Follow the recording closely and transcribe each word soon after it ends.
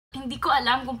Hindi ko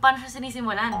alam kung paano siya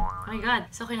sinisimulan. Oh my God.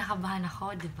 So, kinakabahan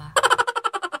ako, di ba?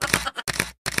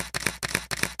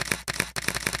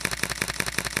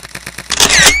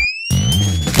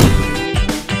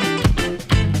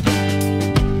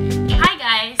 Hi,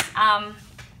 guys.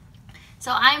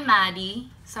 So I'm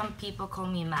Maddie. Some people call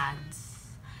me Mads.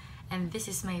 And this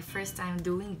is my first time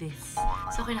doing this.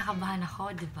 So, kinakabahan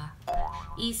ako, di ba?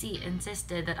 EC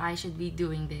insisted that I should be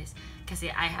doing this kasi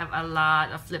I have a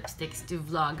lot of lipsticks to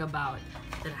vlog about.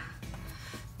 Tara.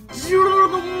 Ting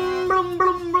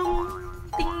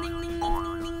ding ding ding ding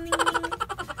ding ding.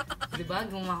 Diba?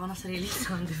 Gumawa ko ng sarili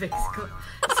sound effects ko.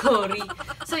 Sorry.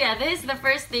 So yeah, this is the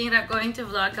first thing that I'm going to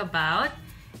vlog about.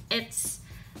 It's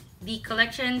the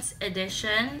collections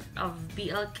edition of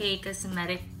BLK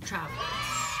Cosmetic Travels.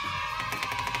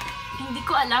 Hindi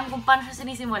ko alam kung paano siya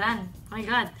sinisimulan. Oh my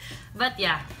God. But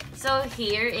yeah. So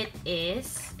here it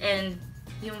is. And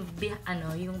yung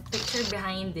picture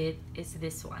behind it is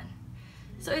this one.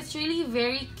 So it's really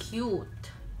very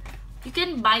cute. You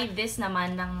can buy this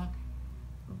naman ng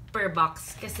per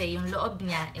box kasi yung loob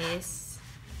niya is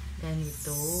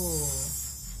ganito.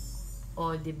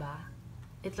 Oh, diba?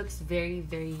 It looks very,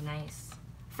 very nice.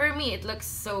 For me, it looks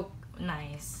so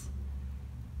nice.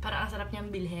 Parang ang sarap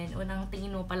niyang bilhin. Unang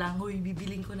tingin mo pa lang, huy,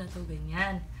 bibiling ko na to,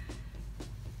 ganyan.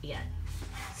 Yan.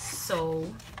 So,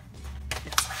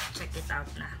 let's check it out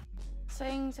na. So,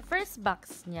 yung sa first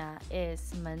box niya is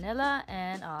Manila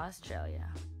and Australia.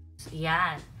 So,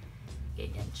 yan.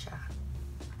 Ganyan siya.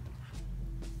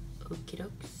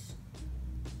 Okidokes.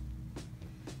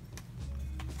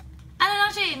 Ano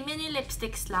lang siya, mini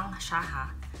lipsticks lang siya,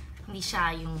 ha? Hindi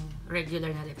siya yung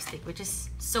regular na lipstick, which is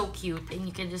so cute. And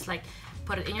you can just like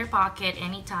put it in your pocket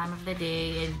any time of the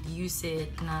day and use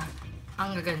it na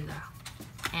ang gaganda.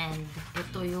 And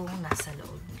ito yung nasa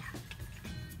loob niya.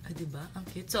 Ah, diba? Ang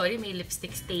cute. Sorry, may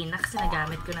lipstick stain na kasi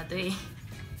nagamit ko na to eh.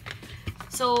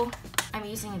 So, I'm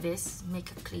using this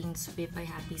Make a Clean Sweep by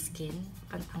Happy Skin.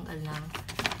 Pantanggal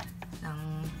ng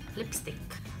lipstick.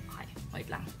 Okay, wait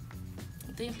lang.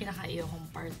 Ito yung pinaka-iyokong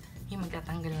part. Yung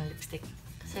magtatanggal ng lipstick.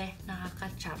 Kasi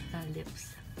nakaka-chap ng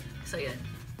lips. So, yun.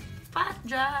 Pat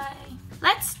dry.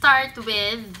 Let's start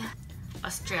with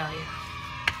Australia.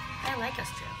 I like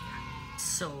Australia.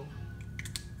 So,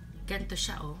 ganito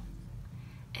siya, oh.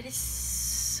 It is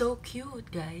so cute,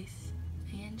 guys.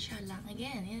 Ayan siya lang.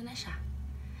 Again, ayan na siya.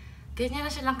 Ganyan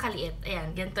na siya lang kaliit.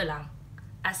 Ayan, ganito lang.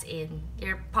 As in,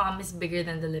 your palm is bigger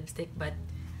than the lipstick, but,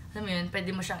 alam mo yun,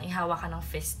 pwede mo siyang ihawakan ng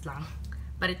fist lang.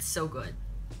 But it's so good.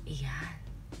 Ayan.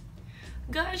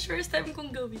 Gosh, first time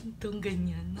kong gawin itong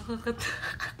ganyan.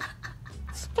 Nakakatawa.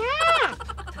 Stop!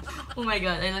 Oh my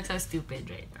God, I look so stupid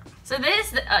right now. So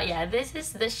this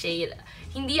is the shade.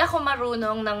 Hindi ako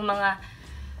marunong ng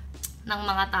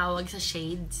mga tawag sa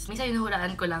shades. Minsan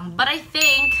hinuhulaan ko lang. But I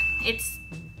think it's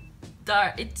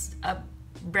dark. It's a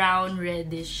brown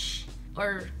reddish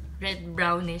or red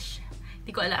brownish.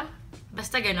 Hindi ko alam.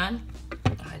 Basta ganon.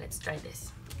 Okay, let's try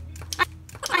this.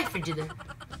 Ay, frigidaire.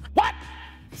 What?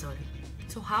 Sorry.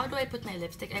 So how do I put my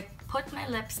lipstick? I put my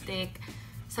lipstick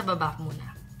sa baba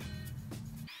muna.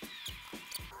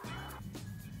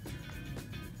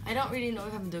 I don't really know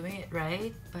if I'm doing it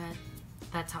right, but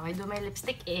that's how I do my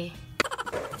lipstick eh.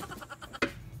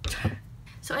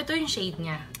 So ito yung shade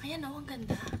niya. Ayan oh, ang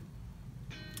ganda.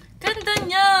 Ganda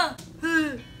niya!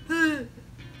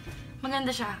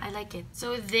 Maganda siya. I like it.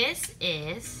 So this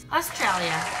is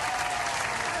Australia.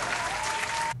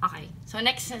 Okay. So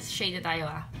next shade na tayo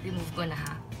ah. Remove ko na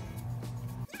ha.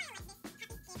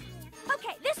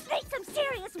 Okay, this needs some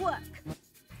serious work.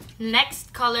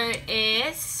 Next color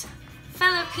is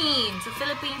Philippines. So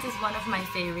Philippines is one of my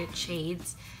favorite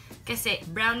shades. Kasi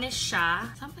brownish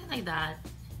siya. Something like that.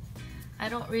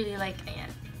 I don't really like,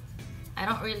 ayan. I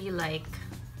don't really like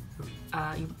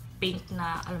yung pink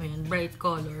na, alam mo yun, bright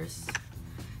colors.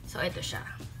 So ito siya.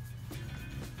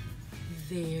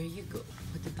 There you go.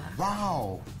 O, diba?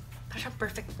 Wow! Parang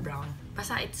perfect brown.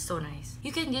 Basta it's so nice.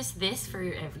 You can use this for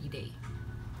your everyday.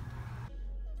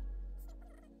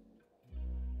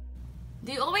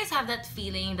 Do you always have that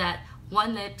feeling that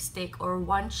one lipstick or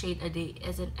one shade a day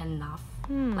isn't enough?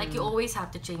 Like you always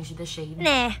have to change the shade?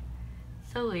 Nah.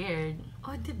 So weird.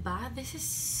 Oh, diba? This is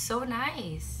so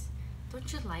nice. Don't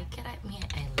you like it? I mean,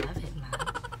 I love it, man.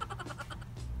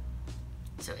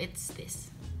 So it's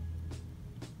this.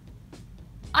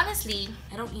 Honestly,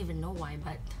 I don't even know why,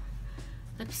 but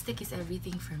lipstick is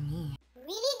everything for me.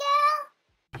 Really, girl?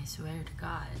 I swear to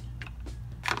God.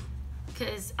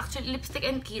 Because actually, lipstick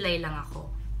and kilay lang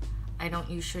ako. I don't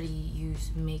usually use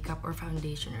makeup or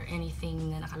foundation or anything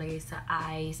na nakalagay sa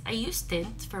eyes. I use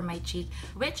tint for my cheek,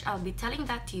 which I'll be telling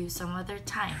that to you some other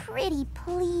time. Pretty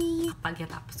please.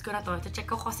 Pagkatapos ko na to, check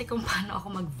ko kasi kung paano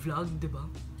ako mag-vlog, diba?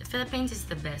 The Philippines is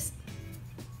the best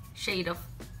shade of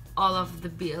all of the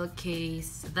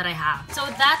BLKs that I have. So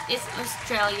that is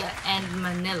Australia and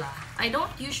Manila. I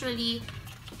don't usually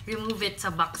remove it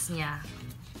sa box niya.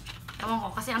 Ewan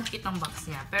ko, kasi ang cute ng box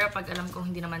niya. Pero pag alam ko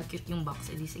hindi naman cute yung box,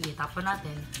 edi sige, tapon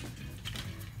natin.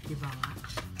 Diba nga?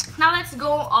 Now let's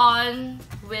go on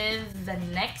with the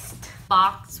next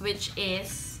box, which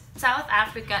is South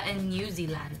Africa and New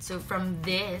Zealand. So from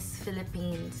this,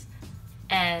 Philippines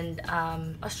and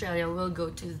Australia will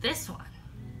go to this one.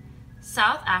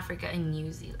 South Africa and New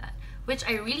Zealand, which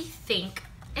I really think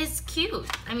is cute.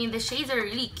 I mean, the shades are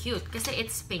really cute kasi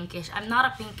it's pinkish. I'm not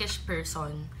a pinkish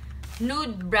person.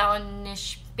 Nude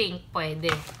brownish pink pwede.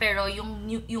 Pero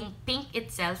yung pink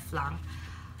itself lang,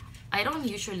 I don't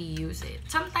usually use it.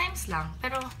 Sometimes lang,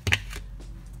 pero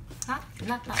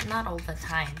not all the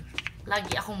time.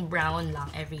 Lagi akong brown lang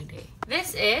every day.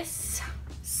 This is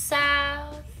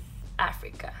South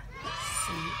Africa.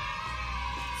 See?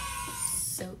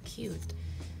 So cute.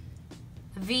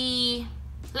 The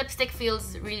lipstick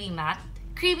feels really matte.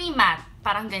 Creamy matte.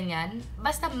 Parang ganyan.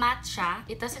 Basta matte siya.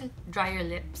 It doesn't dry your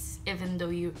lips even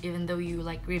though you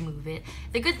like remove it.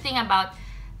 The good thing about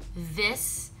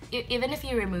this, even if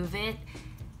you remove it,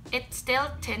 it still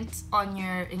tints on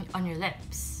your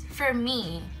lips. For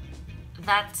me,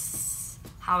 that's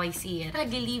how I see it.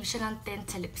 Nag-leave siya ng tint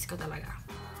sa lips ko talaga.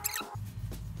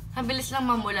 Mabilis lang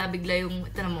mamula bigla yung,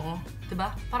 tinan mo,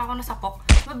 diba? Parang ako nasapok.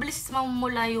 Mabilis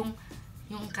mamula yung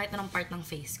kahit anong part ng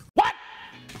face ko. What?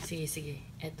 Sige.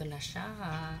 Eto na siya.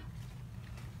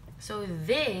 So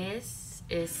this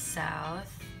is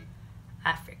South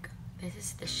Africa. This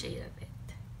is the shade of it.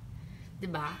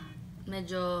 Diba?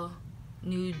 Medyo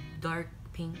nude dark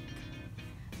pink.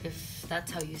 If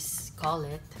that's how you call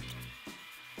it.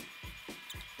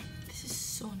 This is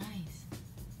so nice.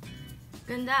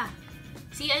 Ganda.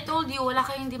 See, I told you, wala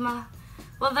kayong hindi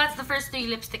Well, that's the first 3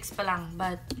 lipsticks pa lang.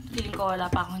 But, feeling ko wala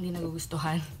pa akong hindi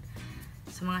nagugustuhan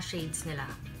sa mga shades nila.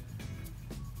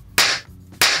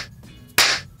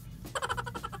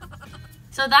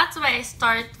 So, that's why I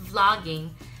start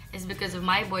vlogging. Is because of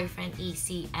my boyfriend,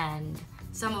 EC, and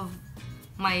some of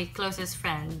my closest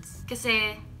friends.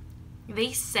 Kasi,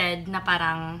 they said na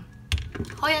parang,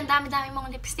 hoy, ang dami-dami mong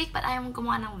lipstick, but ayaw mong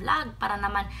gumawa ng vlog. Para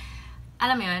naman,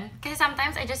 alam mo yun? Kasi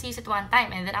sometimes I just use it one time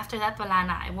and then after that, wala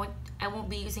na. I won't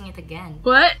be using it again.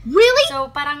 What? Really? So,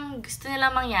 parang gusto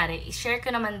nila mangyari. I-share ko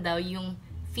naman daw yung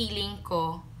feeling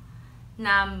ko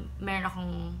na meron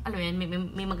akong, alam mo yun,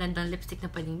 may magandang lipstick na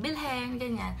pwedeng bilhin,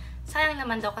 ganyan. Sayang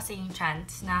naman daw kasi yung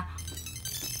chance na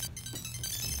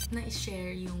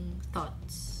i-share yung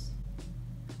thoughts.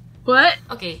 What?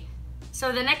 Okay. So,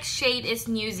 the next shade is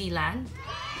New Zealand.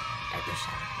 Ito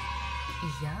siya.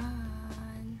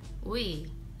 Yan. Uy,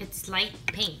 it's light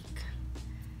pink.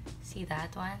 See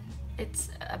that one? It's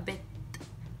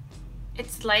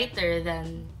lighter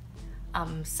than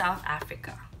South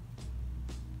Africa.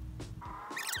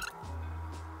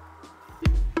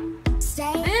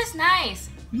 This is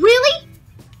nice. Really?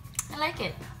 I like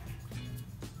it.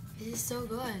 This is so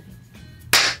good.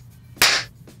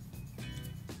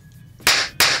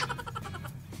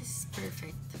 This is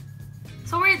perfect.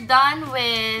 So we're done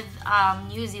with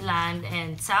New Zealand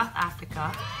and South Africa.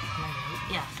 Am I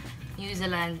right? Yeah, New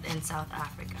Zealand and South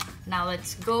Africa. Now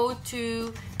let's go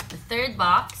to the third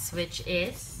box, which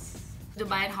is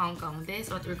Dubai and Hong Kong. This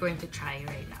is what we're going to try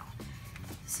right now.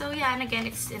 So yeah, and again,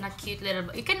 it's in a cute little...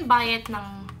 You can buy it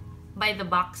by the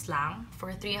box lang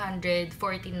for 349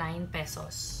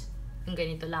 pesos. Yung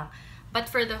ganito lang. But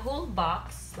for the whole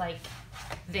box, like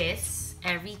this,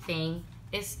 everything,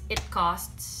 it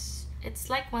costs... It's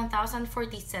like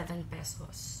 1,047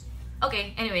 pesos.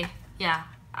 Okay, anyway, yeah,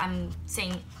 I'm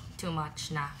saying too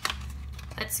much na.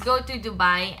 Let's go to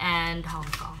Dubai and Hong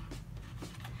Kong.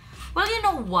 Well, you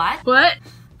know what? What?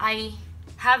 I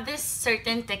have this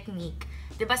certain technique.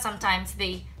 Diba sometimes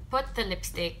they put the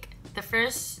lipstick, the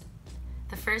first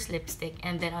lipstick,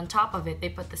 and then on top of it, they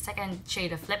put the second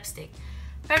shade of lipstick.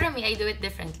 Pero me, I do it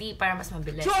differently para mas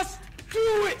mabilis. Just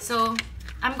do it! So,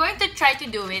 I'm going to try to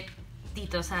do it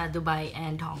dito sa Dubai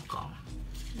and Hong Kong.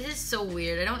 This is so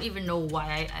weird. I don't even know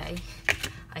why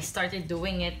I started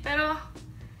doing it. Pero,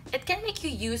 it can make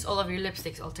you use all of your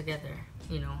lipsticks all together,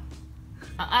 you know.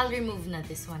 I'll remove na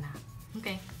this one.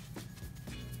 Okay.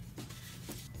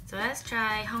 So let's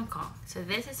try Hong Kong. So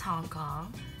this is Hong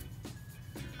Kong.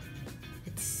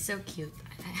 It's so cute.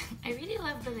 I really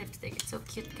love the lipstick. It's so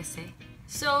cute kasi.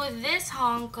 So this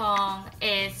Hong Kong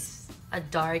is a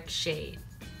dark shade.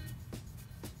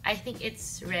 I think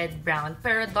it's red brown,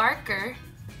 pero darker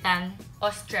than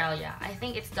Australia. I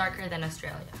think it's darker than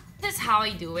Australia. This is how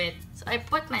I do it. So I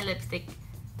put my lipstick,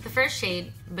 the first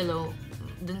shade below,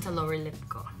 dun sa lower lip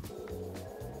ko.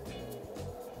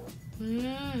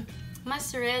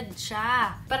 Mas red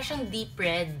siya. Para siyang deep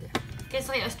red.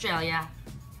 Kaysa kay Australia.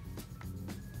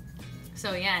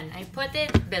 So yan, I put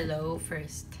it below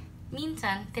first.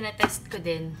 Minsan, tinatest ko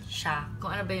din siya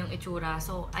kung ano ba yung itsura.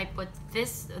 So, I put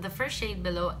this, the first shade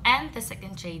below and the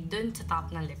second shade dun sa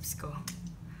top ng lips ko.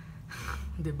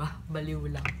 Diba?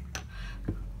 Baliw lang.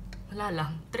 Wala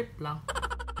lang. Trip lang.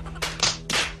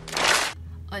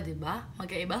 O, diba?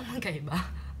 Magkaiba.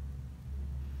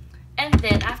 And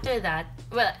then, after that,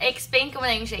 well, explain ko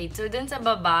muna yung shade. So, dun sa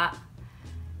baba,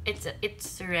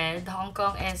 it's red. Hong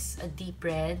Kong is a deep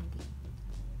red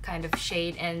kind of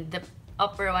shade. And the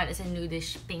upper one is a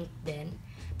nudish pink then.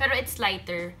 Pero it's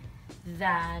lighter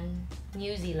than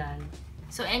New Zealand.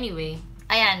 So anyway,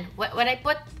 ayan, when I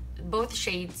put both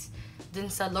shades dun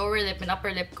sa lower lip and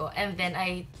upper lip ko, and then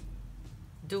I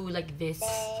do like this.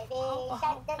 What do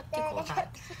you call that?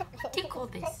 What do you call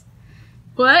this?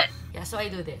 What? Yeah, so I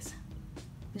do this.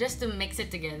 Just to mix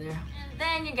it together. And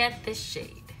then you get this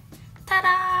shade.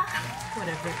 Ta-da!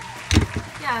 Whatever.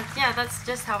 Yeah, that's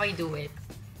just how I do it.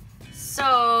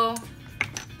 So,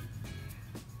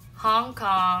 Hong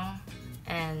Kong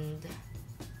and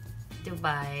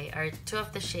Dubai are two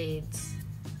of the shades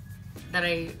that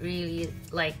I really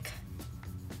like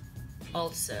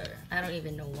also. I don't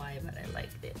even know why, but I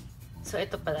liked it. So,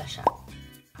 ito pala siya.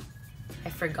 I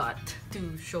forgot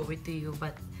to show it to you,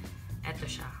 but ito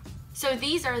siya. So,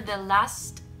 these are the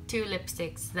last two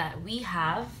lipsticks that we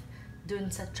have dun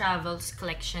sa Travels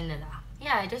collection nila.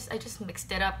 Yeah, I just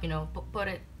mixed it up, you know, put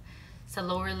it sa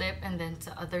lower lip and then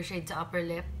sa other shade sa upper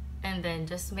lip. And then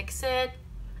just mix it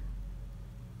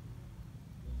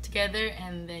together,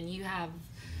 and then you have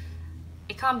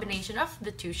a combination of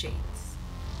the two shades.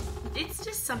 It's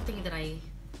just something that I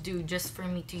do just for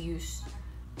me to use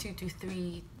 2 to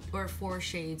 3 or 4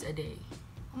 shades a day.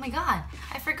 Oh my god,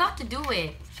 I forgot to do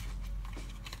it.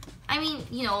 I mean,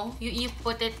 you know, you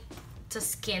put it to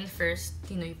skin first.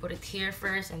 You know, you put it here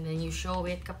first, and then you show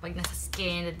it kapag nasa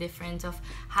skin, the difference of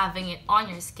having it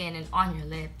on your skin and on your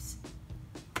lips.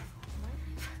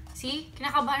 See?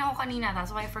 Kinakabahan ako kanina,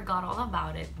 that's why I forgot all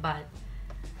about it. But,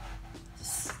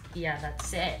 yeah,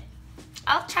 that's it.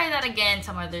 I'll try that again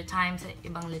some other time sa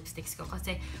ibang lipsticks ko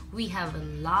kasi we have a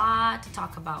lot to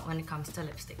talk about when it comes to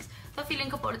lipsticks. So,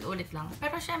 feeling ko po ulit-ulit lang.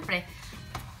 Pero, syempre,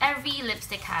 every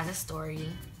lipstick has a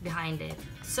story behind it.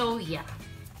 So, yeah.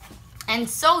 And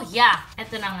so, yeah.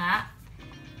 Ito na nga.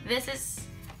 This is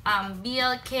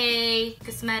BLK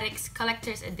Cosmetics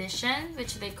Collector's Edition,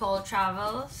 which they call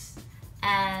Travels.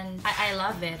 And I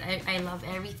love it. I love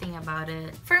everything about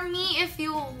it. For me, if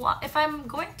I'm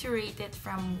going to rate it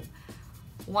from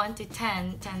 1 to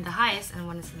 10, 10 the highest and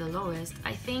 1 is the lowest,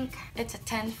 I think it's a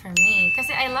 10 for me.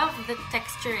 Kasi I love the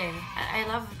texture eh. I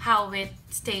love how it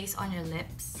stays on your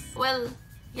lips. Well,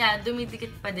 yeah,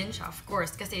 dumidikit pa din siya, of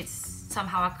course, kasi it's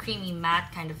somehow a creamy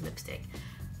matte kind of lipstick.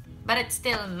 But it's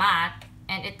still matte,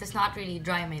 and it does not really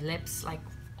dry my lips like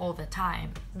all the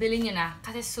time. Bilhin nyo na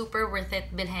kasi super worth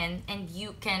it bilhin, and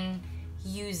you can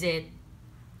use it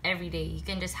every day. You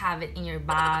can just have it in your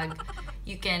bag.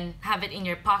 You can have it in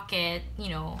your pocket,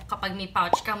 you know, kapag may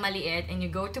pouch kang maliit and you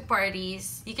go to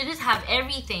parties, you can just have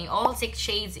everything, all 6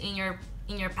 shades in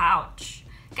your pouch.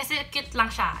 Kasi cute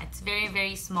lang siya. It's very,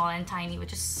 very small and tiny,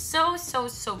 which is so, so,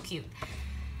 so cute.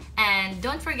 And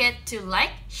don't forget to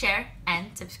like, share,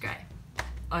 and subscribe.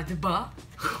 Oh, diba?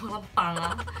 Walang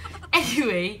panga.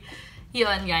 Anyway,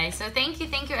 yun guys. So thank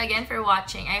you again for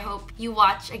watching. I hope you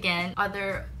watch again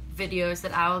other videos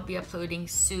that I will be uploading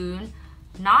soon.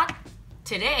 Not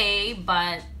today,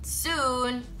 but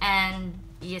soon. And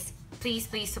yes, please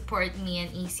support me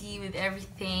and EC with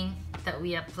everything that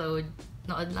we upload.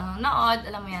 Nood lang ng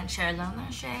nood. Alam mo yan, share lang ng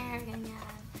share.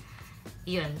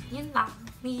 Ganyan. Yun lang.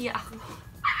 Nahiya ako.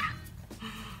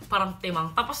 Parang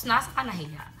timang. Tapos nasa ka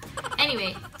nahiya.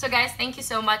 Anyway, so guys, thank you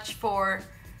so much for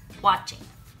watching.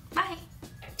 Bye!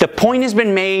 The point has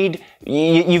been made.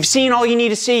 You've seen all you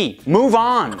need to see. Move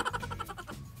on.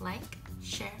 Like,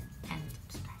 share, and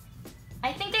subscribe.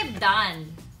 I think I'm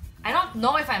done. I don't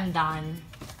know if I'm done.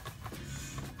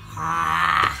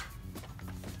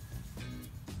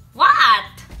 What?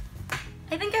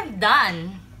 I think I'm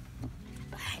done.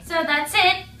 So that's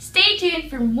it. Stay tuned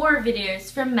for more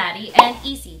videos from Maddie and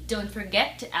EC. Don't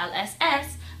forget to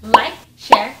LSS, like,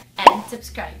 share, and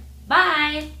subscribe.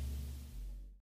 Bye!